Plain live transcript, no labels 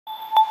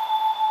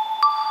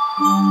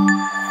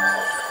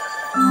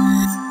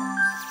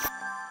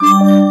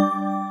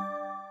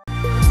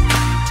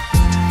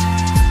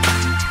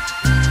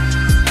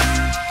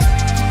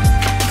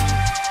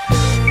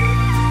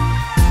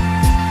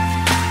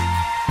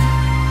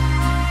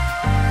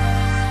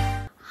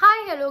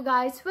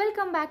guys,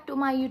 welcome back to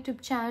my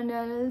YouTube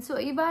channel. So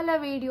ivala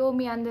video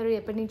మీ అందరూ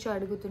ఎప్పటి నుంచో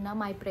అడుగుతున్నా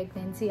my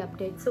pregnancy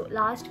update. So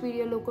last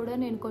video లో కూడా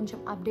నేను కొంచెం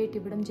అప్డేట్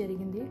ఇవ్వడం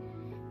జరిగింది.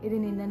 ఇది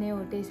నిన్ననే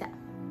ఓటేసా.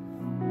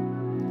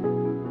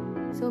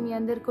 సో మీ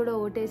అందరు కూడా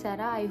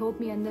ఓటేసారా? ఐ హోప్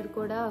మీ అందరు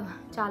కూడా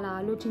చాలా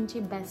ఆలోచించి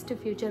బెస్ట్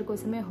ఫ్యూచర్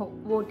కోసమే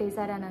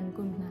ఓటేసారని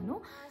అనుకుంటున్నాను.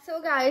 సో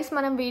గాయస్,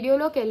 మనం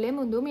వీడియోలోకి వెళ్ళే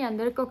ముందు మీ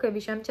అందరికి ఒక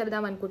విషయం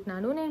చెప్దాం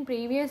అనుకుంటున్నాను. నేను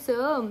ప్రీవియస్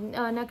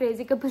నా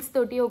క్రేజీ కపుల్స్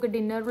తోటి ఒక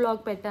డిన్నర్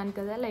వ్లాగ్ పెట్టాను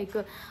కదా, లైక్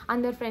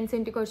అందరు ఫ్రెండ్స్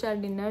ఇంటికి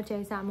వచ్చారు, డిన్నర్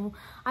చేసాము.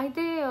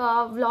 అయితే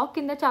వ్లాగ్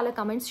కింద చాలా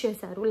కమెంట్స్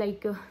చేశారు,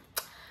 లైక్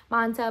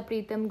మాన్సా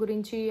ప్రీతం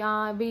గురించి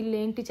వీళ్ళు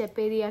ఏంటి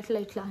చెప్పేది అట్లా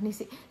ఇట్లా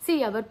అనేసి.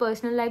 ఎవరి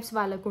పర్సనల్ లైఫ్స్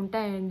వాళ్ళకు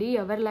ఉంటాయండి,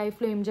 ఎవరి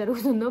లైఫ్లో ఏం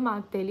జరుగుతుందో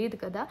మాకు తెలియదు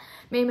కదా,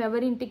 మేము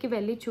ఎవరి ఇంటికి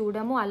వెళ్ళి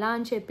చూడము. అలా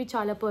అని చెప్పి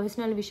చాలా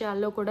పర్సనల్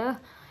విషయాల్లో కూడా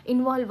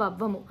ఇన్వాల్వ్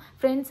అవ్వము.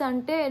 ఫ్రెండ్స్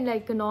అంటే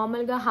లైక్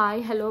నార్మల్గా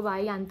హాయ్ హలో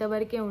బాయ్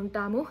అంతవరకే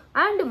ఉంటాము.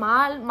 అండ్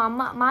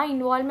మా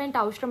ఇన్వాల్వ్మెంట్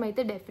అవసరం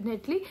అయితే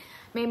డెఫినెట్లీ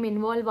మేము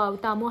ఇన్వాల్వ్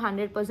అవుతాము,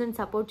 100%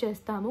 సపోర్ట్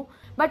చేస్తాము.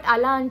 బట్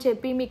అలా అని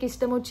చెప్పి మీకు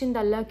ఇష్టం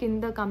వచ్చిందల్లా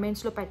కింద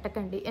కమెంట్స్లో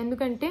పెట్టకండి.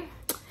 ఎందుకంటే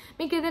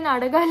మీకు ఏదైనా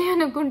అడగాలి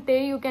అనుకుంటే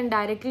you can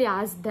directly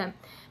ask them.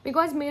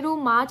 Because మీరు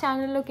మా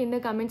ఛానల్లో కింద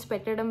కమెంట్స్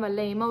పెట్టడం వల్ల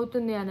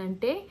ఏమవుతుంది అని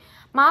అంటే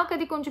మాకు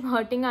అది కొంచెం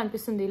హర్టింగ్గా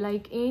అనిపిస్తుంది,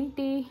 లైక్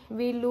ఏంటి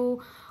వీళ్ళు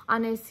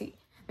అనేసి.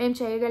 మేము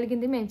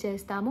చేయగలిగింది మేము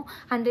చేస్తాము,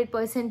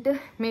 100%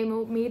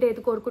 మీరు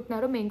ఏది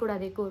కోరుకుంటున్నారో మేము కూడా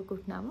అదే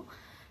కోరుకుంటున్నాము.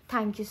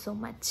 Thank you so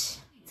much.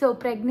 So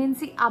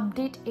pregnancy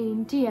update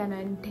ఏంటి అని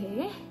అంటే,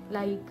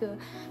 లైక్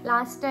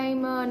లాస్ట్ టైం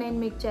నేను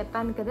మీకు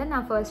చెప్పాను కదా నా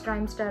ఫస్ట్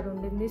ట్రైమ్స్టర్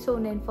ఉండింది. సో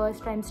నేను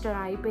ఫస్ట్ ట్రైమ్స్టర్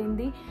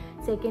అయిపోయింది,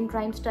 సెకండ్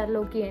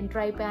ట్రైమ్స్టర్లోకి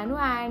ఎంటర్ అయిపోయాను.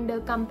 And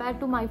compare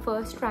to my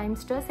first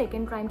trimester,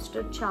 second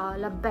trimester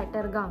చాలా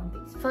బెటర్గా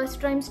ఉంది. ఫస్ట్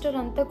ట్రైమ్స్టర్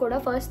అంతా కూడా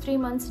ఫస్ట్ 3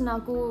 months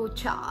నాకు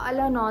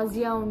చాలా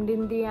నాజియా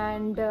ఉండింది,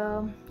 అండ్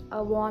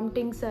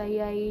వామిటింగ్స్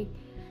అయ్యాయి,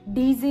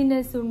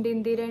 డీజీనెస్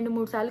ఉండింది,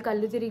 2-3 సార్లు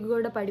కళ్ళు తిరిగి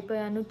కూడా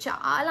పడిపోయాను.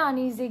 చాలా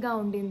అనీజీగా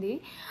ఉండింది.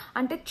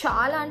 అంటే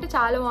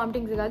చాలా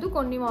వామిటింగ్స్ కాదు,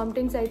 కొన్ని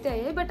వామిటింగ్స్ అయితే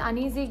అయ్యాయి, బట్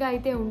అనీజీగా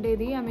అయితే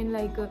ఉండేది. ఐ మీన్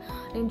లైక్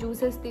నేను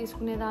juices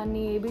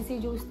తీసుకునేదాన్ని, ABC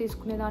juice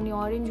తీసుకునేదాన్ని,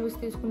 orange juice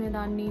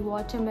తీసుకునేదాన్ని,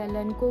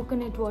 watermelon,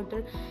 coconut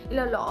water,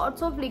 ఇలా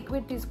లాట్స్ ఆఫ్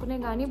లిక్విడ్ తీసుకునే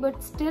కానీ బట్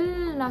స్టిల్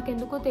నాకు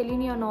ఎందుకో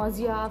తెలియని ఆ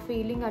నాజియా, ఆ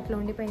ఫీలింగ్ అట్లా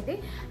ఉండిపోయింది.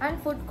 అండ్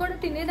ఫుడ్ కూడా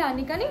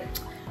తినేదాన్ని, కానీ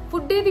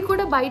ఫుడ్ ఏది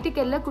కూడా బయటికి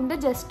వెళ్ళకుండా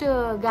జస్ట్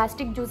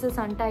గ్యాస్ట్రిక్ జ్యూసెస్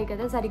అంటాయి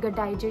కదా, సరిగ్గా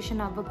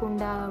డైజెషన్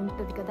అవ్వకుండా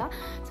ఉంటుంది కదా.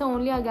 సో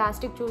ఓన్లీ ఆ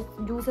గ్యాస్ట్రిక్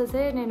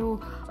జ్యూసెసే నేను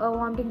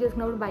వామిటింగ్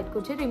చేసుకున్నప్పుడు బయటకు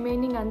వచ్చి,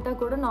 రిమైనింగ్ అంతా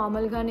కూడా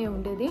నార్మల్గానే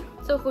ఉండేది.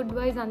 సో ఫుడ్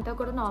వైజ్ అంతా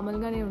కూడా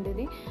నార్మల్గానే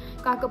ఉండేది.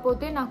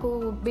 కాకపోతే నాకు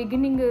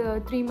బిగినింగ్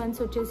 3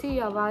 months వచ్చేసి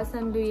ఆ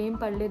వాసనలు ఏం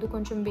పడలేదు,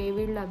 కొంచెం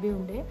వేవిళ్ళు అవి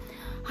ఉండే.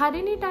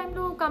 హరిణి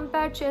టైంలో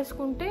కంపేర్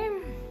చేసుకుంటే,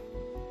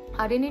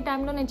 హరిణి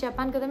టైంలో నేను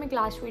చెప్పాను కదా మీకు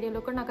లాస్ట్ వీడియోలో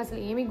కూడా, నాకు అసలు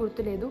ఏమీ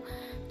గుర్తులేదు,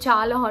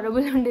 చాలా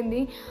హారబుల్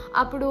ఉండింది.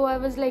 అప్పుడు I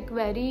was like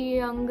very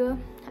young,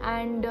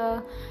 and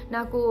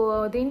నాకు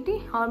అదేంటి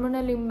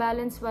హార్మోనల్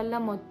ఇంబ్యాలెన్స్ వల్ల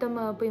మొత్తం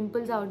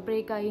పింపుల్స్ అవుట్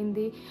బ్రేక్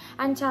అయ్యింది.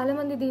 అండ్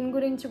చాలామంది దీని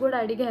గురించి కూడా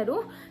అడిగారు.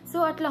 సో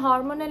అట్లా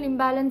హార్మోనల్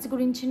ఇంబ్యాలెన్స్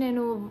గురించి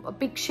నేను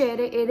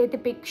ఏదైతే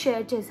పిక్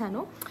షేర్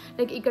చేశానో,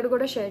 లైక్ ఇక్కడ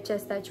కూడా షేర్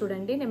చేస్తాను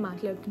చూడండి నేను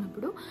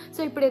మాట్లాడుతున్నప్పుడు.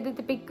 సో ఇప్పుడు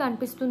ఏదైతే పిక్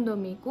కనిపిస్తుందో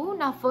మీకు,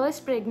 నా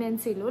ఫస్ట్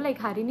ప్రెగ్నెన్సీలో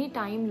లైక్ హరిణి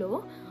టైంలో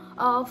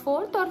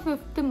 4th or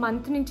 5th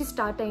month నుంచి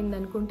స్టార్ట్ అయింది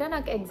అనుకుంటా,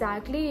 నాకు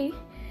ఎగ్జాక్ట్లీ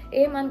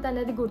ఏ మంత్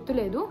అనేది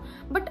గుర్తులేదు.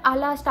 బట్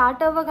అలా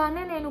స్టార్ట్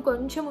అవ్వగానే నేను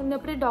కొంచెం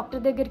ఉన్నప్పుడే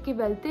డాక్టర్ దగ్గరికి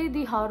వెళ్తే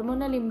ఇది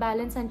హార్మోనల్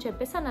ఇంబ్యాలెన్స్ అని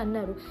చెప్పేసి అని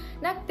అన్నారు.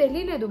 నాకు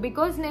తెలియలేదు,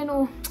 బికాజ్ నేను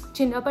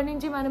చిన్నప్పటి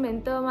నుంచి మనం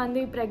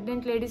ఎంతోమంది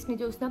ప్రెగ్నెంట్ లేడీస్ని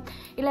చూస్తాం,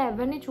 ఇలా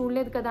ఎవరిని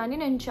చూడలేదు కదా అని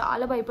నేను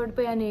చాలా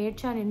భయపడిపోయాను,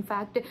 ఏడ్చాను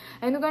ఇన్ఫ్యాక్ట్.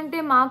 ఎందుకంటే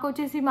మాకు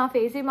వచ్చేసి మా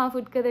ఫేసే మా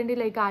ఫుడ్ కదండి,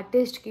 లైక్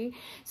ఆర్టిస్ట్కి.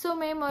 సో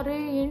మేము అరే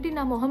ఏంటి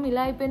నా మొహం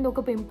ఇలా అయిపోయింది,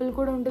 ఒక పింపుల్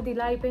కూడా ఉంటుంది,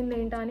 ఇలా అయిపోయింది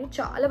ఏంటా అని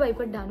చాలా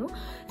భయపడ్డాను.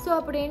 సో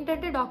అప్పుడు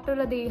ఏంటంటే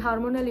డాక్టర్ అది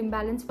హార్మోనల్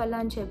ఇంబ్యాలెన్స్ వల్ల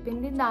అని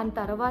చెప్పింది. దాని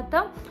తర్వాత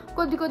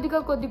కొద్ది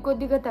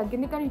కొద్దిగా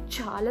తగ్గింది, కానీ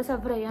చాలా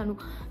సఫర్ అయ్యాను.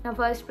 నా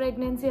ఫస్ట్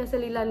ప్రెగ్నెన్సీ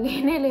అసలు ఇలా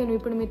లేను,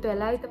 ఇప్పుడు మీతో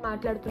ఎలా అయితే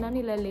మాట్లాడుతున్నాను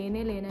ఇలా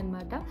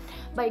లేననమాట.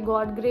 By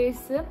God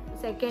grace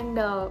second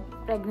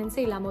pregnancy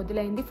ఇలా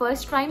మొదలైంది.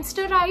 ఫస్ట్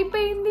ట్రైమ్స్టర్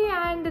అయిపోయింది,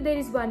 and there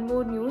is one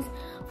more news.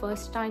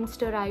 First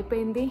trimester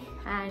అయిపోయింది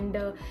అండ్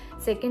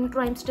సెకండ్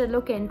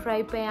ట్రైమ్స్టర్లోకి ఎంటర్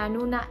అయిపోయాను.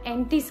 నా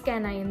ఎన్టీ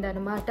స్కాన్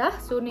అయిందనమాట.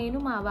 సో నేను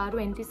మా వారు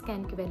ఎన్టీ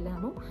స్కాన్కి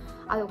వెళ్ళాను,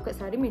 అది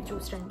ఒక్కసారి మీరు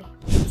చూసండి.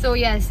 సో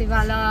ఎస్,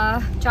 ఇవాళ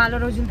చాలా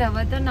రోజుల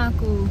తర్వాత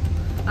నాకు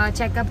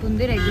చెకప్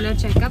ఉంది, రెగ్యులర్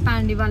చెకప్.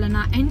 అండ్ ఇవాళ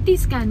నా ఎన్టీ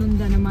స్కాన్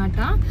ఉందన్నమాట.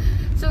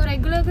 సో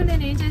రెగ్యులర్గా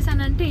నేను ఏం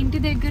చేశానంటే ఇంటి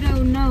దగ్గర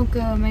ఉన్న ఒక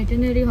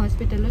వెటర్నరీ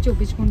హాస్పిటల్లో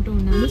చూపించుకుంటూ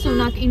ఉన్నాను. సో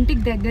నాకు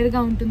ఇంటికి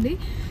దగ్గరగా ఉంటుంది.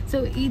 సో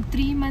ఈ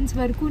 3 months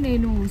వరకు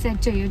నేను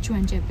సెట్ చేయొచ్చు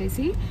అని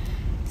చెప్పేసి.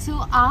 సో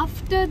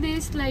ఆఫ్టర్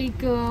దిస్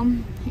లైక్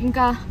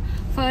ఇంకా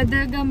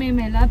ఫర్దర్గా మేము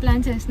ఎలా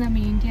ప్లాన్ చేస్తున్నాం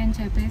ఏంటి అని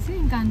చెప్పేసి,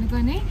 ఇంకా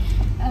అందుకనే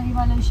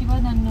ఇవాళ శివ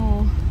నన్ను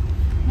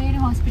వేరే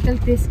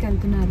హాస్పిటల్కి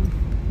తీసుకెళ్తున్నారు.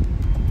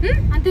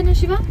 అంతేనా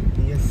శివ?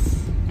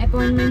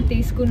 అపాయింట్మెంట్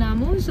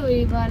తీసుకున్నాము. సో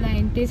ఇవాళ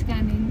ఎన్టీ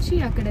స్కాన్ నుంచి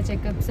అక్కడ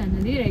చెకప్స్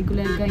అన్నది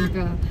రెగ్యులర్గా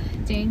ఇంకా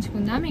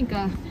చేయించుకుందాం.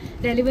 ఇంకా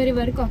డెలివరీ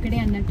వరకు అక్కడే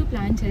అన్నట్టు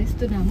ప్లాన్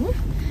చేస్తున్నాము.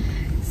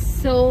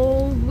 సో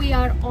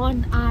వీఆర్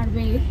ఆన్ ఆర్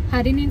వే.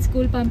 హరిని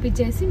స్కూల్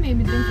పంపించేసి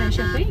మేమిద్దరం ఫ్రెష్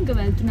అప్ అయ్యి ఇంకా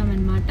వెళ్తున్నాం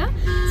అనమాట.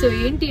 సో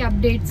ఏంటి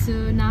అప్డేట్స్,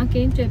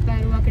 నాకేం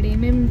చెప్పారు, అక్కడ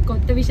ఏమేమి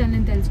కొత్త విషయాలు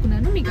నేను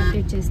తెలుసుకున్నాను మీకు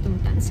అప్డేట్ చేస్తూ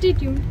ఉంటాను. Stay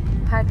tune.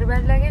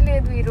 హైదరాబాద్ లాగే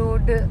లేదు ఈ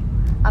రోడ్,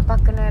 ఆ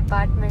పక్కన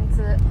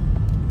అపార్ట్మెంట్స్.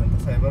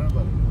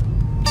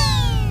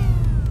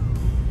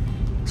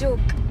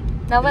 జోక్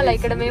నవ్వాలా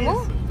ఇక్కడ మేము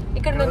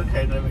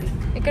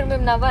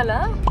నవ్వాలా?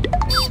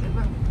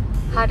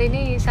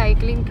 హరిని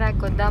సైక్లింగ్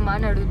ట్రాక్ వద్దామా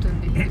అని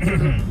అడుగుతుంది.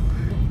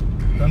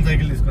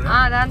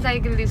 దాని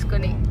సైకిల్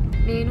తీసుకొని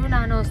నేను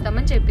నాన్న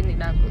వస్తామని చెప్పింది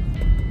నాకు.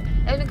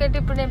 ఎందుకంటే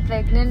ఇప్పుడు నేను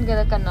ప్రెగ్నెంట్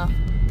కదా కన్నా,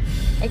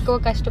 ఎక్కువ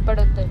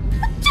కష్టపడొద్దని.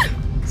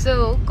 సో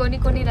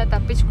కొన్ని ఇలా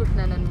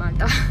తప్పించుకుంటున్నాను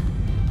అనమాట.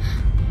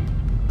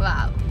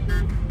 Wow,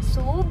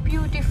 so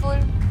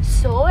beautiful,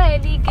 so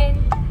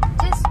elegant,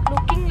 just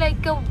looking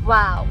like a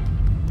wow.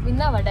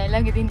 విన్నావా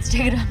డైలాగ్? ఇది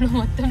ఇన్స్టాగ్రామ్లో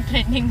మొత్తం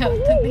ట్రెండింగ్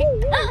అవుతుంది.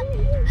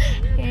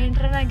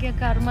 ఏంట్రా నాకు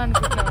కర్మ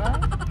అనుకుంటున్నావా?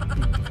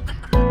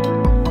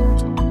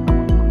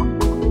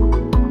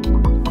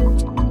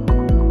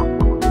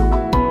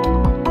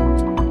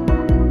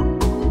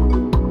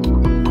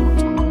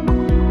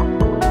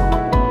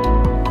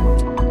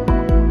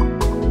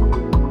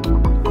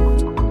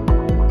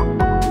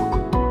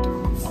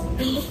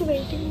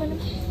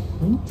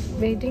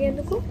 వెయిటింగ్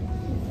ఎందుకు?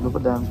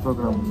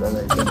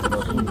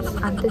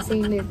 అంత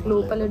సీన్ లేదు.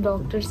 లోపల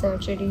డాక్టర్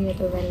సర్జరీ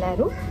ఏదో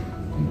వెళ్ళారు.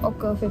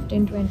 ఒక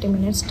 15-20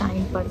 మినిట్స్ టైం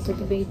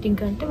పడుతుంది. వెయిటింగ్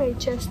కంటే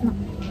వెయిట్ చేస్తున్నాం.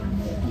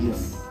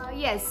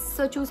 ఎస్,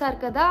 సో చూసారు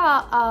కదా,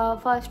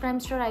 ఫస్ట్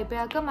ట్రైమ్స్టర్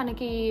అయిపోయాక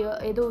మనకి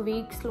ఏదో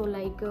వీక్స్లో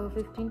లైక్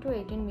 15 to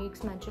 18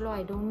 వీక్స్ మధ్యలో,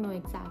 ఐ డోంట్ నో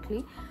ఎగ్జాక్ట్లీ,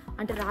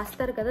 అంటే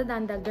రాస్తారు కదా,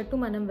 దాని తగ్గట్టు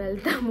మనం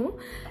వెళ్తాము.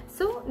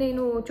 సో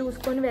నేను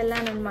చూసుకొని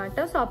వెళ్ళానమాట.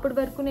 సో అప్పటి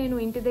వరకు నేను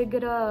ఇంటి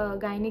దగ్గర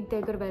గైనిక్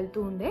దగ్గర వెళ్తూ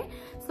ఉండే.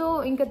 సో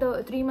ఇంకా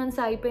 3 months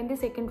అయిపోయింది.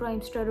 సెకండ్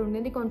ట్రైమ్స్టర్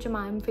ఉండింది. కొంచెం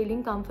I'm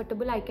feeling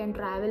comfortable, I can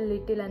travel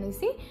little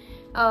అనేసి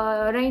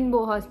రెయిన్బో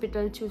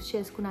హాస్పిటల్ చూస్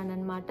చేసుకున్నాను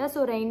అనమాట. సో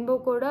రెయిన్బో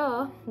కూడా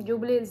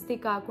జూబ్లీ హిల్స్ది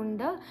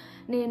కాకుండా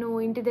నేను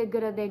ఇంటి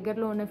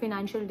దగ్గరలో ఉన్న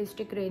ఫినాన్షియల్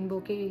డిస్ట్రిక్ట్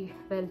రెయిన్బోకి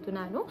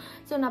వెళ్తున్నాను.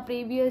 సో నా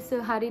ప్రీవియస్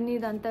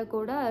హరినిదంతా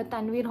కూడా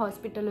తన్వీర్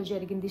హాస్పిటల్లో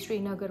జరిగింది,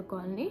 శ్రీనగర్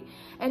కాలనీ.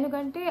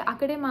 ఎందుకంటే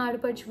అక్కడే మా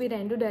ఆడపడుచువి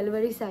 2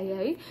 డెలివరీస్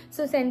అయ్యాయి.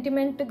 సో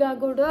సెంటిమెంట్గా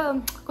కూడా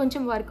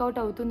కొంచెం వర్కౌట్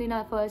అవుతుంది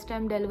నా ఫస్ట్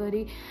టైం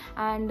డెలివరీ,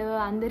 అండ్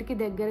అందరికీ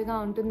దగ్గరగా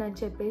ఉంటుందని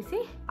చెప్పేసి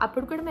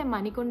అప్పుడు కూడా మేము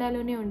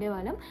మణికొండలోనే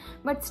ఉండేవాళ్ళం.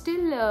 బట్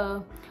స్టిల్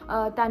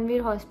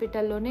తన్వీర్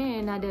హాస్పిటల్లోనే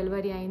నా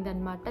డెలివరీ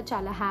అయిందనమాట,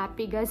 చాలా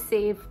హ్యాపీగా,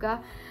 సేఫ్గా.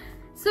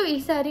 సో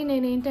ఈసారి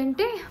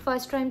నేనేంటంటే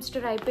ఫస్ట్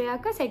ట్రైమ్స్టర్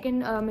అయిపోయాక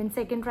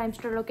సెకండ్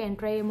ట్రైమ్స్టర్లోకి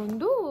ఎంటర్ అయ్యే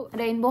ముందు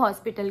రెయిన్బో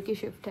హాస్పిటల్కి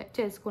షిఫ్ట్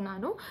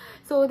చేసుకున్నాను.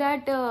 సో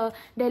దాట్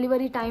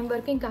డెలివరీ టైం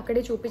వరకు ఇంక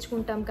అక్కడే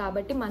చూపించుకుంటాం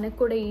కాబట్టి మనకు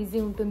కూడా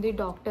ఈజీ ఉంటుంది,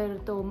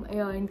 డాక్టర్తో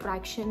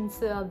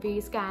ఇంట్రాక్షన్స్ అవి,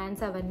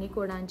 స్కాన్స్ అవన్నీ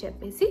కూడా అని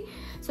చెప్పేసి.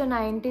 సో నా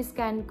ఎన్టీ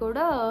స్కాన్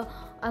కూడా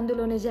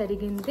అందులోనే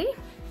జరిగింది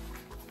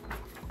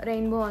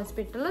రెయిన్బో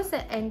హాస్పిటల్లో.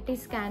 ఎన్టీ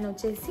స్కాన్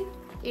వచ్చేసి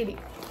ఇది.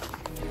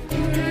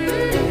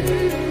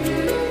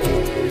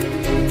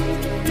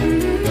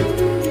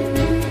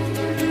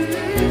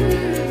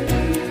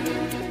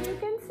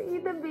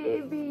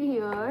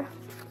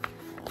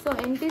 సో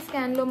ఎన్టీ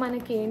స్కాన్లో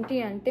మనకి ఏంటి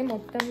అంటే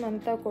మొత్తం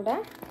అంతా కూడా,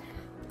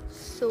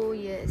 సో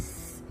ఎస్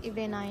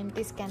ఇవే నా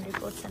ఎన్టీ స్కాన్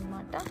రిపోర్ట్స్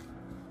అనమాట.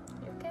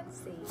 యూ కెన్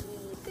సీ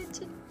ది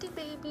చిట్టి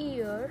బేబీ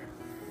హియర్.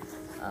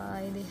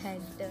 ఇది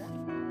హెడ్,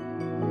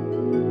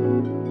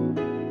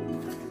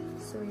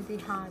 సో ఇది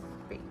హార్ట్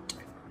బీట్.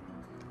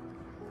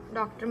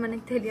 డాక్టర్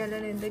మనకి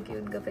తెలియాలని ఎంత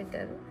క్యూట్గా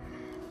పెట్టారు.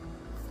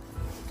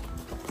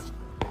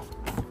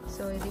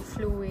 సో ఇది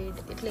ఫ్లూయిడ్,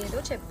 ఇట్లా ఏదో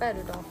చెప్పారు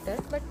doctor.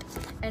 But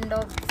end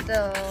of the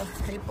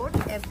report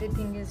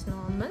everything is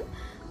normal,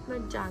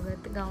 but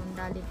జాగ్రత్తగా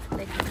ఉండాలి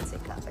ప్రెగ్నెన్సీ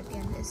కాబట్టి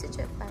అనేసి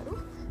చెప్పారు.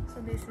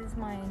 So this is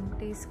my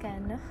NT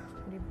scan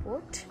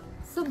report.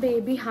 So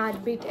baby heart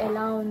beat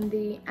ఎలా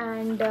ఉంది,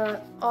 అండ్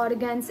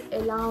ఆర్గాన్స్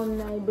ఎలా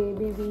ఉన్నాయి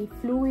బేబీవి,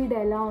 ఫ్లూయిడ్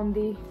ఎలా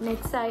ఉంది,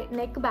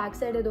 నెక్ బ్యాక్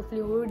సైడ్ ఏదో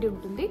ఫ్లూయిడ్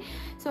ఉంటుంది.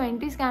 సో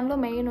ఎన్టీ స్కాన్లో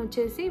మెయిన్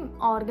వచ్చేసి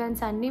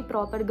ఆర్గాన్స్ అన్నీ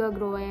ప్రాపర్గా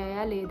గ్రో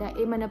అయ్యాయా లేదా,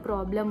 ఏమైనా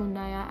ప్రాబ్లం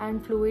ఉన్నాయా,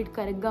 అండ్ ఫ్లూయిడ్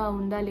కరెక్ట్గా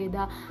ఉందా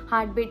లేదా,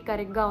 హార్ట్ బీట్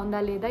కరెక్ట్గా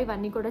ఉందా లేదా,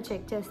 ఇవన్నీ కూడా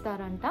చెక్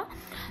చేస్తారంట.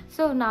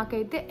 సో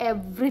నాకైతే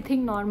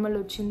ఎవ్రీథింగ్ నార్మల్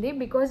వచ్చింది.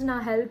 బికాజ్ నా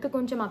హెల్త్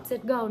కొంచెం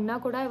అప్సెట్గా ఉన్నా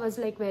కూడా I was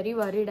like very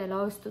worried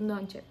ఎలా వస్తుందో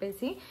అని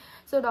చెప్పేసి.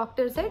 So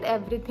doctor said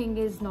everything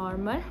is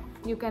normal,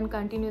 you can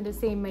continue the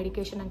same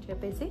medication అని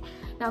చెప్పేసి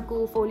నాకు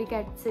ఫోలిక్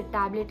యాసిడ్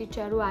ట్యాబ్లెట్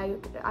ఇచ్చారు,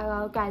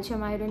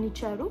 కాల్షియం ఐరన్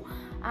ఇచ్చారు,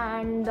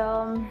 అండ్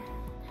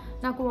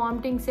నాకు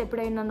వామిటింగ్స్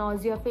ఎప్పుడైనా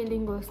నాజియా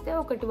ఫీలింగ్ వస్తే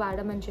ఒకటి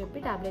వాడమని చెప్పి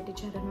ట్యాబ్లెట్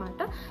ఇచ్చారనమాట.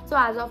 సో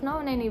యాజ్ ఆఫ్ నౌ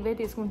నేను ఇవే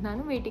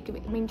తీసుకుంటున్నాను, వీటికి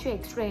మించి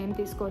ఎక్స్ట్రా ఏం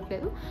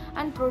తీసుకోవట్లేదు.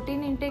 అండ్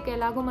ప్రోటీన్ ఇంటేక్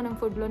ఎలాగో మనం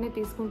ఫుడ్లోనే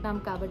తీసుకుంటాం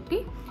కాబట్టి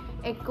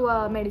ఎక్కువ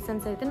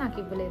మెడిసిన్స్ అయితే నాకు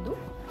ఇవ్వలేదు.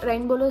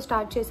 రెయిన్బోలో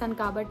స్టార్ట్ చేశాను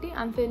కాబట్టి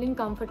I'm feeling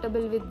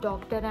comfortable with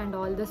doctor and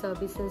all the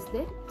services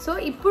they. So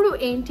ఇప్పుడు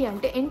ఏంటి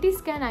అంటే ఎన్టీ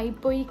స్కాన్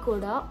అయిపోయి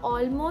కూడా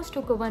ఆల్మోస్ట్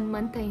ఒక 1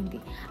 month అయింది.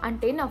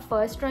 అంటే నా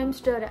ఫస్ట్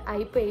ట్రైమ్స్టర్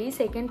అయిపోయి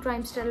సెకండ్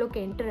ట్రైమ్స్టర్లోకి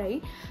ఎంటర్ అయ్యి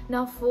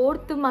నా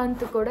 4th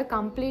month కూడా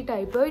కంప్లీట్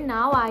అయిపోయి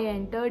now I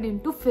entered in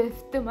to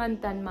 5th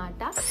month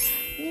అనమాట.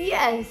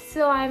 Yes,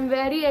 so I'm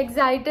very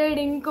excited.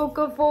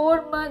 ఇంకొక 4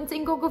 months,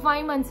 ఇంకొక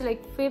 5 months,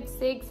 like 5th,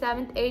 6th,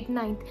 7th, 8th,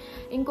 9th,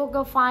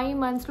 ఇంకొక 5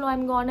 monthsలో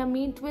I'm gonna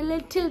meet with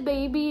little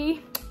baby.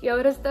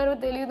 ఎవరు వస్తారో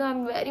తెలియదు.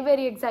 I'm very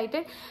very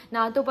excited.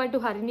 నాతో పాటు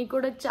హరిణి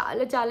కూడా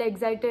చాలా చాలా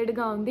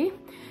ఎక్సైటెడ్గా ఉంది.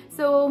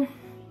 సో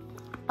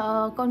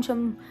కొంచెం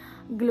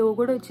గ్లో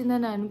కూడా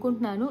వచ్చిందని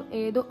అనుకుంటున్నాను,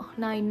 ఏదో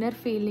నా ఇన్నర్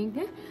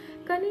ఫీలింగ్.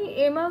 కానీ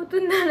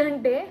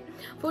ఏమవుతుందనంటే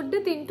ఫుడ్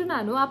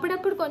తింటున్నాను,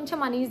 అప్పుడప్పుడు కొంచెం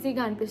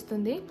అనీజీగా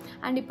అనిపిస్తుంది.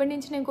 అండ్ ఇప్పటి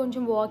నుంచి నేను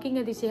కొంచెం వాకింగ్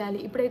అది చేయాలి.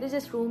 ఇప్పుడైతే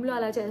జస్ట్ రూమ్లో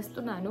అలా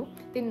చేస్తున్నాను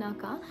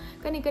తిన్నాక,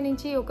 కానీ ఇక్కడ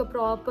నుంచి ఒక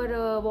ప్రాపర్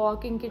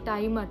వాకింగ్కి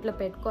టైం అట్లా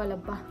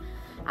పెట్టుకోవాలబ్బా.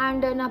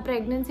 అండ్ నా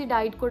ప్రెగ్నెన్సీ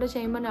డైట్ కూడా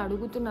చేయమని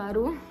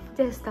అడుగుతున్నారు,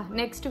 చేస్తా.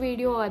 నెక్స్ట్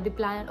వీడియో అది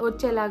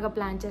వచ్చేలాగా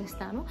ప్లాన్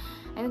చేస్తాను.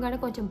 ఎందుకంటే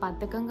కొంచెం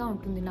బద్ధకంగా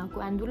ఉంటుంది నాకు,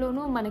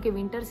 అందులోనూ మనకి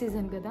వింటర్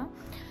సీజన్ కదా.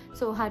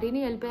 సో హరిని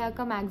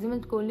వెళ్ళిపోయాక మ్యాక్సిమం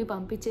స్కూల్ని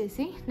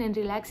పంపించేసి నేను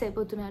రిలాక్స్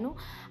అయిపోతున్నాను.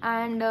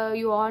 అండ్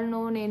యూ ఆల్ నో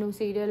నేను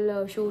సీరియల్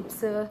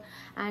షూట్స్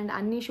అండ్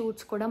అన్ని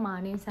షూట్స్ కూడా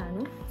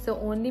మానేశాను. సో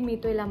ఓన్లీ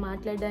మీతో ఇలా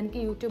మాట్లాడడానికి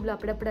యూట్యూబ్లో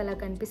అప్పుడప్పుడు అలా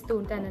కనిపిస్తూ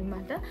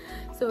ఉంటానన్నమాట.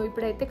 సో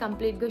ఇప్పుడైతే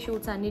కంప్లీట్గా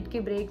షూట్స్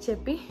అన్నిటికీ బ్రేక్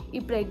చెప్పి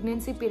ఈ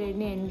ప్రెగ్నెన్సీ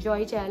పీరియడ్ని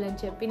ఎంజాయ్ చేయాలని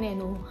చెప్పి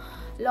నేను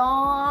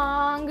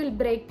లాంగ్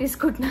బ్రేక్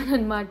తీసుకుంటున్నాను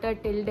అనమాట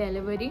టిల్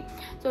డెలివరీ.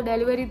 సో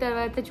డెలివరీ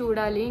తర్వాత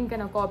చూడాలి, ఇంకా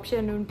నాకు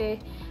ఆప్షన్ ఉంటే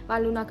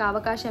వాళ్ళు నాకు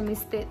అవకాశం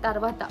ఇస్తే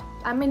తర్వాత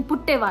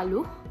పుట్టే వాళ్ళు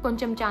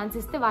కొంచెం ఛాన్స్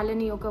ఇస్తే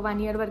వాళ్ళని ఒక 1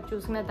 year వరకు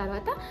చూసుకున్న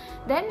తర్వాత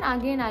then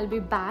again I'll be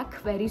back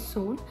very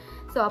soon.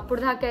 So అప్పుడు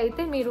దాకా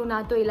అయితే మీరు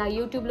నాతో ఇలా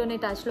యూట్యూబ్లోనే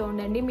టచ్లో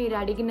ఉండండి. మీరు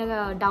అడిగిన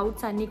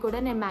డౌట్స్ అన్నీ కూడా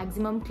నేను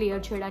మ్యాక్సిమం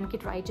క్లియర్ చేయడానికి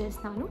ట్రై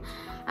చేస్తాను.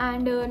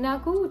 అండ్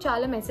నాకు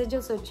చాలా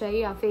మెసేజెస్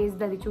వచ్చాయి ఆ ఫేస్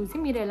అది చూసి.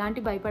 మీరు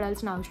ఎలాంటి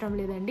భయపడాల్సిన అవసరం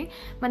లేదండి,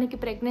 మనకి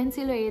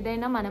ప్రెగ్నెన్సీలో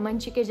ఏదైనా మన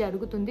మంచికే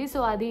జరుగుతుంది.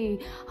 సో అది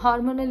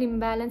హార్మోనల్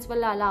ఇంబ్యాలెన్స్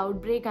వల్ల అలా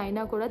అవుట్ బ్రేక్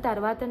అయినా కూడా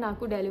తర్వాత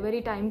నాకు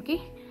డెలివరీ టైంకి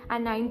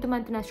అండ్ 9th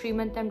month నా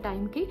శ్రీమంతం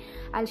టైంకి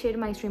ఐల్ షేర్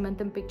మై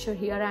శ్రీమంతం picture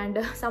here and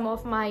some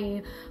of my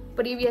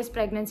previous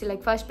pregnancy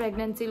like first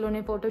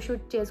ప్రెగ్నెన్సీలోనే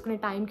photoshoot చేసుకునే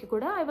టైంకి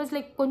కూడా ఐ వాజ్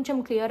లైక్ కొంచెం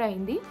క్లియర్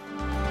అయింది.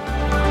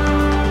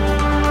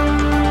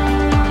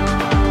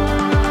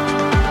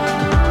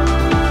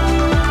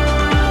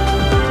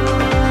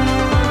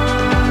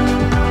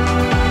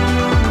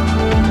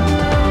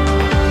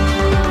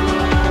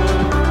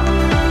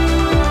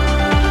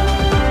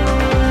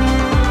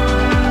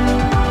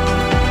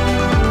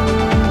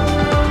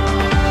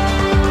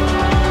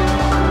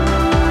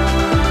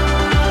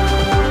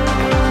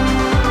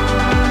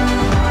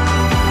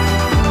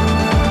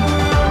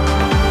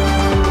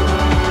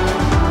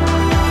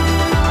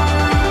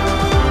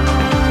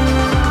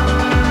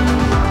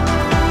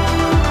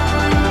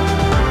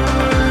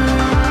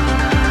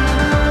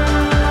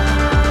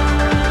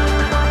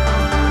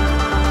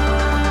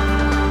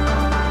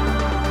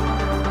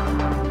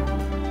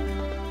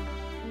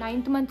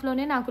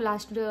 మంత్లోనే నాకు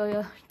లాస్ట్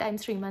టైం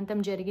శ్రీమంతం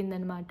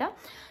జరిగిందనమాట.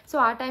 సో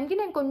ఆ టైంకి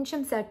నేను కొంచెం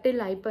సెటిల్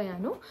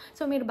అయిపోయాను.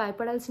 సో మీరు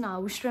భయపడాల్సిన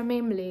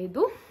అవసరమేం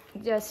లేదు,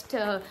 just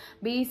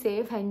be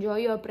safe,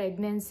 enjoy your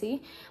pregnancy.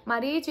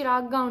 మరీ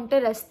చిరాగ్గా ఉంటే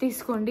రెస్ట్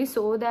తీసుకోండి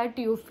so that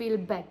you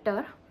feel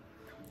better.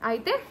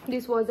 అయితే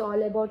this was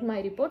all about my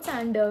reports.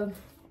 And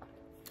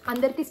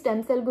అందరికీ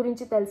స్టెమ్ సెల్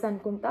గురించి తెలుసు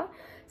అనుకుంటా.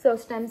 సో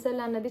స్టెమ్ సెల్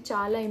అన్నది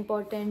చాలా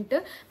ఇంపార్టెంట్.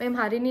 మేము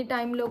హరిని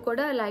టైంలో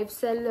కూడా లైఫ్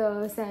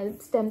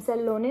స్టెమ్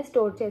సెల్లోనే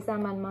స్టోర్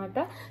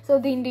చేసామన్నమాట. సో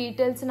దీని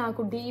డీటెయిల్స్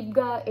నాకు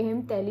డీప్గా ఏం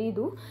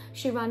తెలీదు,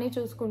 శివాని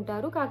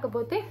చూసుకుంటారు.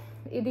 కాకపోతే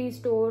ఇది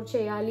స్టోర్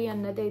చేయాలి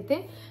అన్నదైతే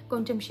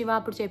కొంచెం శివ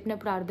అప్పుడు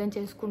చెప్పినప్పుడు అర్థం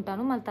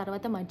చేసుకుంటాను, మళ్ళీ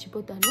తర్వాత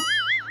మర్చిపోతాను.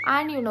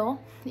 అండ్ యూనో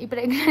ఈ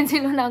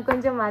ప్రెగ్నెన్సీలో నాకు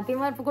కొంచెం మతి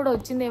మార్పు కూడా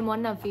వచ్చిందేమో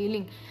అని నా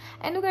ఫీలింగ్.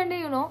 ఎందుకంటే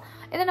యూనో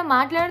ఏదైనా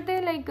మాట్లాడితే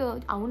లైక్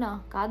అవునా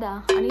కాదా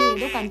అని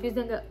ఏదో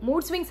కన్ఫ్యూజన్గా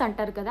మూడ్ స్వింగ్స్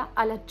అంటారు కదా,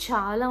 అలా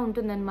చాలా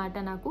ఉంటుందన్నమాట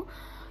నాకు.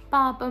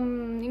 పాపం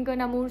ఇంకా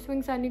నా మూడ్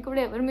స్వింగ్స్ అన్నీ కూడా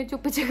ఎవరి మీద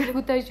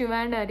చూపించగలుగుతారు, శివ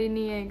అండ్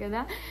హరినియే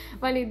కదా.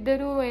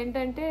 వాళ్ళిద్దరూ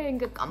ఏంటంటే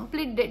ఇంకా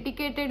కంప్లీట్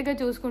డెడికేటెడ్గా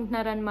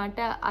చూసుకుంటున్నారనమాట.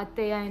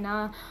 అత్తయ్య అయినా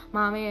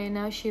మామయ్య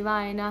అయినా శివ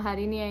అయినా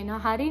హరిని అయినా.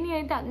 హరిని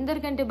అయితే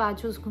అందరికంటే బాగా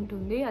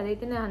చూసుకుంటుంది,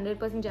 అదైతే నేను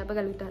 100%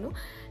 చెప్పగలుగుతాను.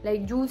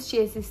 లైక్ జ్యూస్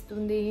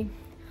చేసిస్తుంది,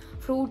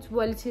 ఫ్రూట్స్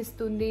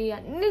వలిసిస్తుంది,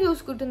 అన్నీ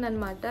చూసుకుంటుంది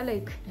అనమాట.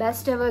 లైక్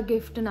బెస్ట్ ఎవర్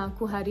గిఫ్ట్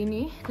నాకు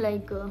హరిని.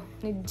 లైక్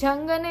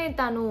నిజంగానే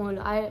తను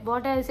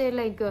వాట్ ఐ సే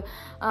లైక్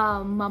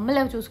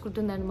మమ్మల్ని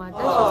చూసుకుంటుంది అనమాట.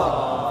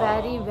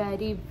 వెరీ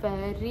వెరీ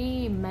వెరీ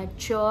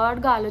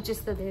మెచ్యూర్డ్గా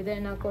ఆలోచిస్తుంది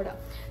ఏదైనా కూడా.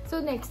 సో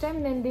నెక్స్ట్ టైం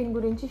నేను దీని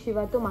గురించి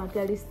శివతో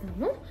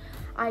మాట్లాడిస్తాను.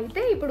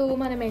 అయితే ఇప్పుడు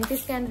మనం NT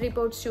scan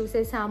reports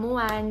చూసేసాము.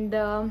 And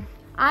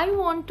I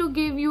want to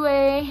give you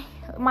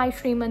my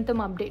శ్రీమంతం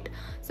అప్డేట్.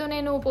 సో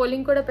నేను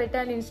పోలింగ్ కూడా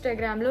పెట్టాను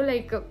ఇన్స్టాగ్రామ్లో,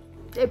 లైక్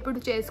ఎప్పుడు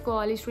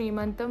చేసుకోవాలి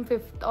శ్రీమంతం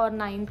 5th or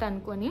 9th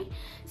అనుకొని.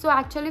 సో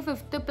యాక్చువల్లీ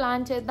 5th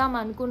ప్లాన్ చేద్దాం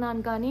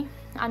అనుకున్నాను, కానీ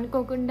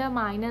అనుకోకుండా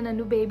మా ఆయన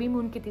నన్ను బేబీ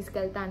మూన్కి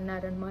తీసుకెళ్తా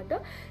అన్నారనమాట.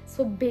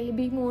 సో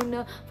బేబీ మూన్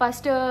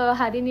ఫస్ట్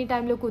హరిని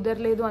టైంలో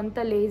కుదరలేదు, అంత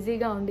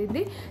లేజీగా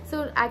ఉండింది. సో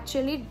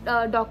యాక్చువల్లీ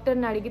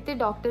డాక్టర్ని అడిగితే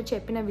డాక్టర్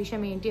చెప్పిన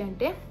విషయం ఏంటి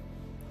అంటే,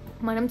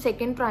 మనం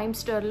second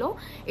ట్రైమ్స్టర్లో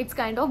it's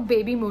kind of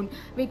baby moon,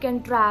 we can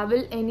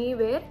travel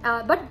anywhere,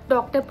 but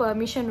doctor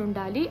permission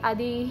ఉండాలి.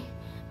 అది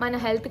మన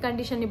హెల్త్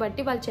కండిషన్ని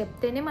బట్టి వాళ్ళు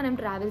చెప్తేనే మనం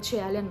ట్రావెల్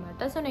చేయాలి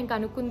అనమాట. సో నేను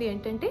కనుక్కుంది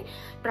ఏంటంటే,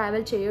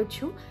 ట్రావెల్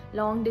చేయొచ్చు,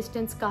 లాంగ్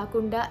డిస్టెన్స్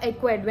కాకుండా,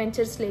 ఎక్కువ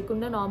అడ్వెంచర్స్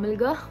లేకుండా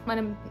నార్మల్గా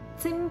మనం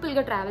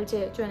సింపుల్గా ట్రావెల్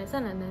చేయొచ్చు అనేసి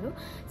అని అన్నారు.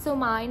 సో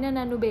మా ఆయన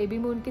నన్ను బేబీ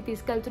మూన్కి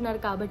తీసుకెళ్తున్నారు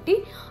కాబట్టి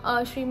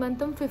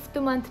శ్రీమంతం 5th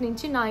month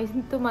నుంచి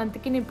 9th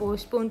monthకి నేను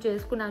పోస్ట్పోన్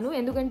చేసుకున్నాను.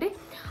 ఎందుకంటే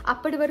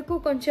అప్పటి వరకు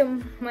కొంచెం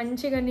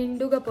మంచిగా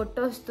నిండుగా పొట్ట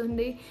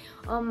వస్తుంది,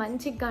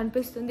 మంచిగా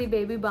కనిపిస్తుంది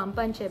బేబీ బంప్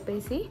అని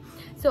చెప్పేసి,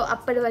 సో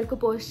అప్పటి వరకు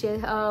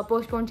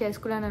పోస్ట్పోన్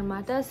చేసుకున్నాను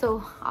అనమాట. సో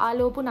ఆ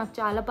లోపు నాకు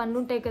చాలా పనులు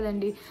ఉంటాయి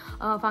కదండి,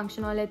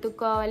 ఫంక్షన్ హాల్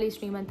ఎత్తుక్కోవాలి,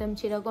 శ్రీమంతం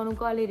చీర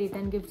కొనుక్కోవాలి,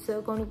 రిటర్న్ గిఫ్ట్స్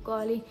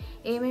కొనుక్కోవాలి,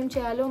 ఏమేమి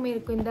చేయాలో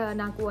మీరు కింద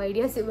నాకు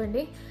ఐడియాస్ ఇవ్వండి.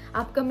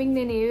 అప్కమింగ్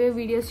నేను ఏవే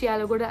వీడియోస్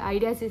చేయాలో కూడా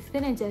ఐడియాస్ ఇస్తే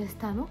నేను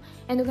చేస్తాను.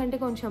 ఎందుకంటే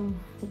కొంచెం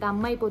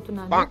డమ్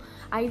అయిపోతున్నాను,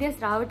 ఐడియాస్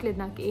రావట్లేదు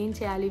నాకు ఏం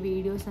చేయాలి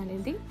వీడియోస్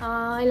అనేది.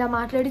 ఇలా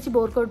మాట్లాడించి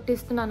బోర్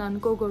కొట్టిస్తున్నాను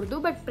అనుకోకూడదు.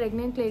 బట్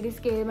ప్రెగ్నెంట్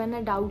లేడీస్కి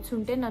ఏమైనా డౌట్స్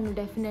ఉంటే నన్ను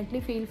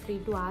definitely feel free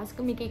to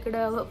ask. మీకు ఇక్కడ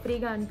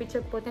ఫ్రీగా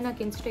అనిపించకపోతే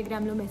నాకు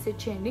ఇన్స్టాగ్రామ్లో మెసేజ్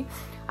చేయండి,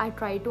 I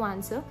try to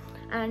answer.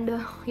 And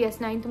yes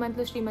 9th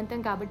monthలో శ్రీమంతం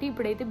కాబట్టి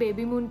ఇప్పుడైతే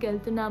బేబీ మూన్కి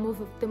వెళ్తున్నాము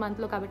 5th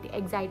monthలో కాబట్టి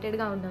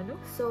ఎగ్జైటెడ్గా ఉన్నాను.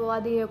 సో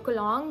అది ఒక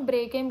లాంగ్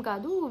బ్రేక్ ఏం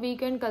కాదు,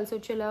 వీకెండ్ కలిసి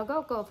వచ్చేలాగా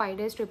ఒక 5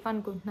 days ట్రిప్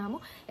అనుకుంటున్నాము.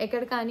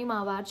 ఎక్కడ కానీ మా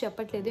వారు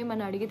చెప్పట్లేదు,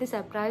 ఏమన్నా అడిగితే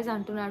సర్ప్రైజ్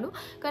అంటున్నాడు,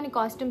 కానీ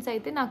కాస్ట్యూమ్స్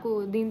అయితే నాకు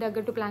దీని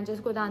తగ్గట్టు ప్లాన్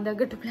చేసుకో, దాని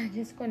తగ్గట్టు ప్లాన్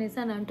చేసుకొనేసి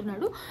అని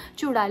అంటున్నాడు,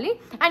 చూడాలి.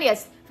 అండ్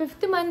ఎస్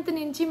 5th month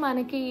నుంచి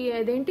మనకి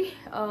అదేంటి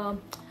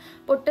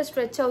పొట్ట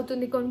స్ట్రెచ్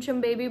అవుతుంది, కొంచెం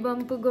బేబీ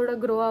బంప్ కూడా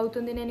గ్రో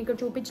అవుతుంది. నేను ఇక్కడ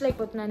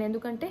చూపించలేకపోతున్నాను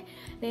ఎందుకంటే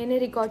నేనే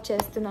రికార్డ్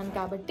చేస్తున్నాను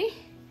కాబట్టి.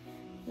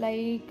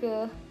 Like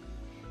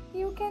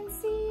you can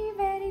see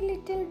very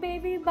little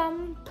baby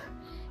bump.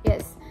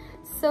 Yes,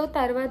 so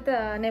తర్వాత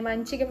నేను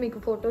మంచిగా మీకు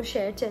ఫోటో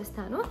షేర్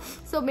చేస్తాను.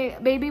 సో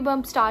బేబీ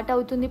బంప్ స్టార్ట్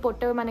అవుతుంది,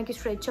 పొట్ట మనకి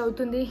స్ట్రెచ్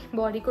అవుతుంది,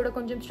 బాడీ కూడా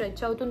కొంచెం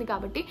స్ట్రెచ్ అవుతుంది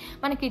కాబట్టి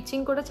మనకి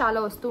ఇచ్చింగ్ కూడా చాలా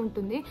వస్తూ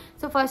ఉంటుంది.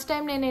 సో ఫస్ట్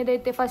టైం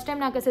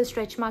నాకు అసలు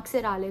స్ట్రెచ్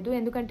మార్క్సే రాలేదు,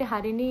 ఎందుకంటే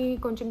హరిని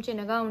కొంచెం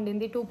చిన్నగా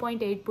ఉండింది,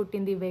 2.8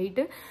 పుట్టింది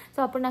వెయిట్.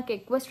 సో అప్పుడు నాకు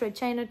ఎక్కువ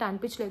స్ట్రెచ్ అయినట్టు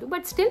అనిపించలేదు.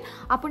 బట్ స్టిల్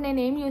అప్పుడు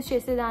నేను ఏం యూజ్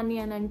చేసేదాన్ని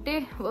అని అంటే,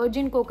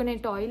 వర్జిన్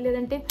కోకోనట్ ఆయిల్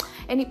లేదంటే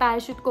ఎనీ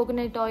పారాషూట్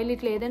కోకోనట్ ఆయిల్,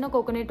 ఇట్లా ఏదైనా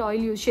కోకోనట్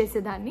ఆయిల్ యూజ్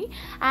చేసేదాన్ని.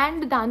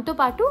 అండ్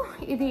దాంతోపాటు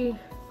ఇది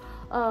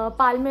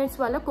పాల్మేట్స్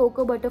వల్ల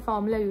కోకో బటర్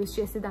ఫార్ములా యూజ్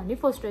చేసేదాన్ని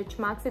ఫర్ స్ట్రెచ్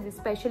మార్క్స్. ఇది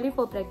స్పెషల్లీ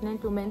ఫర్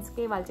ప్రెగ్నెంట్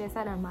ఉమెన్స్కి వాళ్ళు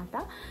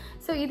చేశారనమాట.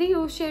 సో ఇది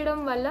యూజ్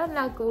చేయడం వల్ల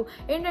నాకు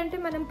ఏంటంటే,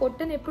 మనం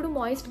పొట్టను ఎప్పుడు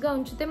మాయిస్ట్గా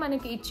ఉంచితే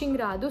మనకి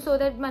ఇచ్చింగ్ రాదు, సో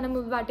దట్ మనం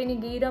వాటిని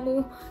గీరము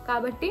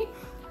కాబట్టి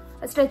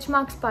స్ట్రెచ్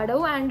మార్క్స్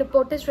పడవు. అండ్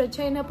పొట్ట స్ట్రెచ్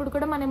అయినప్పుడు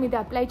కూడా మనం ఇది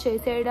అప్లై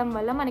చేసేయడం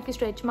వల్ల మనకి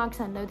స్ట్రెచ్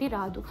మార్క్స్ అన్నది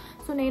రాదు.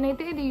 సో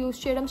నేనైతే ఇది యూజ్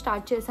చేయడం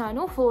స్టార్ట్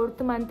చేశాను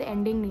 4th month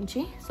ఎండింగ్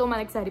నుంచి. సో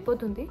మనకి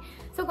సరిపోతుంది.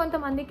 సో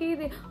కొంతమందికి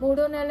ఇది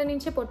 3వ నెల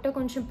నుంచే పొట్ట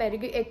కొంచెం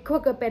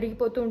ఎక్కువగా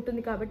పెరిగిపోతూ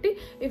ఉంటుంది కాబట్టి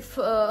if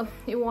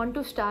you want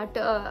to start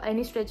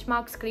any stretch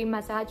marks cream,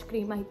 massage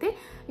cream అయితే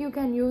యూ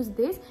క్యాన్ యూజ్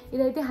దిస్.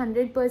 ఇదైతే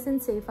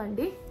 100% సేఫ్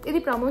అండి.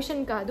 ఇది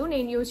ప్రమోషన్ కాదు,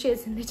 నేను యూజ్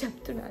చేసింది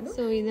చెప్తున్నాను.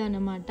 సో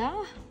ఇదన్నమాట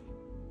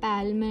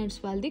పాల్మేట్స్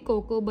వాళ్ళది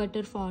cocoa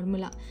butter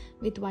formula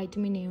with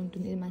vitamin A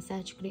ఉంటుంది. ఇది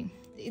మసాజ్ క్రీమ్.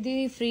 ఇది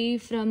free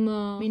from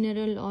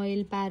mineral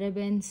oil,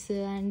 parabens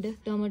and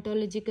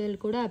dermatological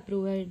కూడా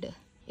అప్రూవ్డ్.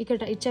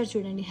 ఇక్కడ ఇచ్చారు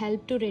చూడండి,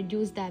 help to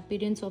reduce the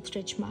appearance of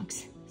stretch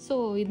marks. So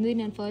ఇది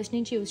నేను ఫస్ట్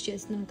నుంచి యూజ్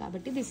చేస్తున్నాను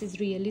కాబట్టి this is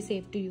really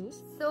safe to use.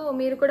 So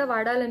మీరు కూడా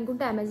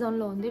వాడాలనుకుంటే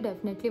అమెజాన్లో ఉంది,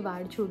 డెఫినెట్లీ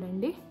వాడి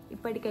చూడండి.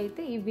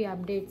 ఇప్పటికైతే ఇవి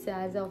అప్డేట్స్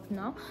యాజ్ ఆఫ్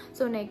నా.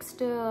 సో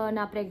నెక్స్ట్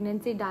నా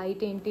ప్రెగ్నెన్సీ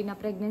డైట్ ఏంటి, నా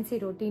ప్రెగ్నెన్సీ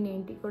రొటీన్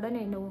ఏంటి కూడా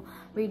నేను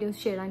వీడియోస్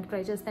చేయడానికి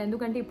ట్రై చేస్తాను.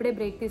 ఎందుకంటే ఇప్పుడే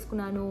బ్రేక్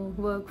తీసుకున్నాను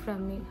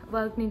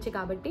వర్క్ నుంచి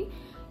కాబట్టి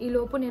ఈ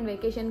లోపు నేను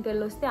వెకేషన్కి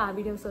వెళ్ళొస్తే ఆ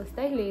వీడియోస్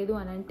వస్తాయి. లేదు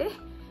అని అంటే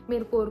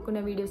మీరు కోరుకున్న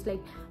videos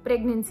like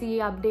pregnancy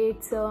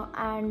updates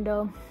and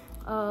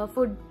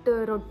food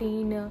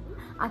routine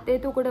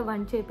అత్తయ్యతో కూడా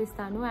వంట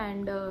చేపిస్తాను.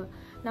 అండ్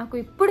నాకు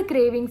ఇప్పుడు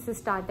క్రేవింగ్స్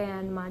స్టార్ట్ అయ్యాయి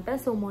అనమాట.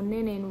 సో మొన్నే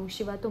నేను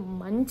శివతో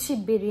మంచి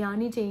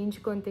బిర్యానీ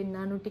చేయించుకొని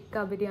తిన్నాను,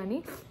 టిక్కా బిర్యానీ.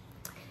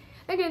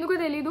 నాకు ఎందుకో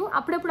తెలీదు,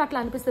 అప్పుడప్పుడు అట్లా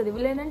అనిపిస్తుంది.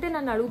 లేదంటే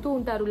నన్ను అడుగుతూ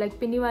ఉంటారు, లైక్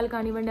పిన్ని వాళ్ళు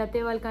కానివ్వండి,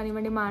 అత్తయ్య వాళ్ళు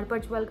కానివ్వండి, మా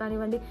ఆడపడుచు వాళ్ళు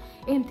కానివ్వండి,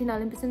 ఏం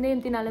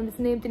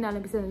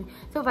తినాలనిపిస్తుంది.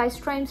 సో ఫస్ట్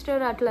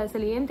ట్రైమ్స్టర్ అట్లా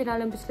అసలు ఏం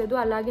తినాలనిపించలేదు.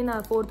 అలాగే నా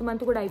 4th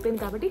month కూడా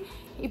అయిపోయింది కాబట్టి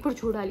ఇప్పుడు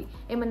చూడాలి,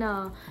 ఏమన్నా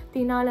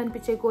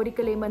తినాలనిపించే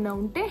కోరికలు ఏమన్నా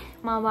ఉంటే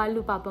మా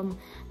వాళ్ళు పాపం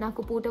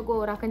నాకు పూటకో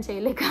రకం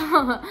చేయలేక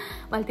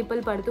వాళ్ళు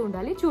తిప్పలు పడుతూ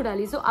ఉండాలి,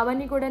 చూడాలి. సో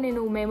అవన్నీ కూడా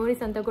నేను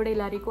మెమరీస్ అంతా కూడా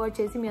ఇలా రికార్డ్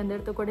చేసి మీ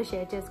అందరితో కూడా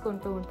షేర్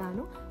చేసుకుంటూ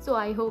ఉంటాను. సో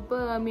ఐ హోప్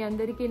మీ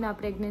అందరికీ నా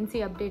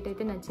ప్రెగ్నెన్సీ అప్డేట్ అయితే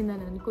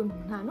నచ్చిందని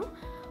అనుకుంటున్నాను.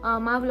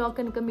 మా వ్లాగ్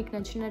కనుక మీకు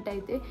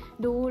నచ్చినట్టయితే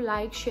do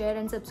like, share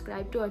and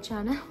subscribe to our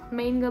channel.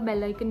 మెయిన్గా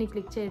బెల్ ఐకన్ని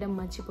క్లిక్ చేయడం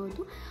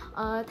మర్చిపోతూ.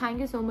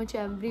 Thank you so much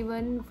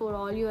everyone for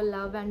all your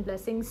love and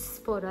blessings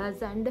for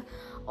us and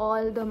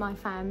all my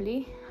family.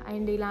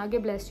 And ఇలాగే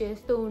బ్లెస్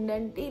చేస్తూ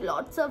ఉండండి.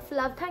 Lots of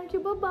love. Thank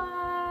you.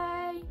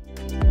 Bye.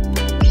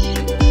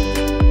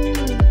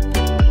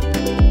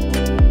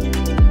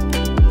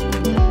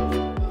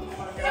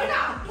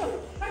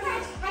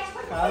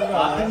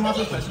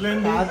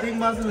 Karthika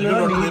మాసంలో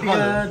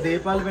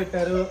దీపాలు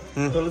పెట్టారు,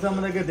 తులసమ్మ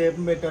దగ్గర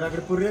దీపం పెట్టారు.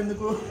 అక్కడ పుర్రి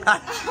ఎందుకు?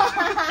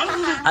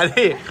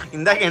 అది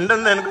ఇందాక ఎండ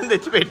ఉంది అనుకుని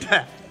తెచ్చి పెట్టా.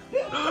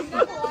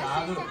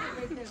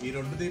 ఈ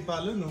 2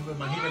 దీపాలు నువ్వు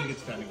మహి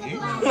వెలిగించడానికి,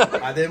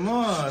 అదేమో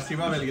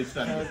శివ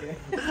వెలిగించడానికి.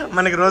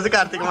 మనకి రోజు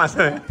కార్తీక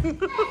మాసమే.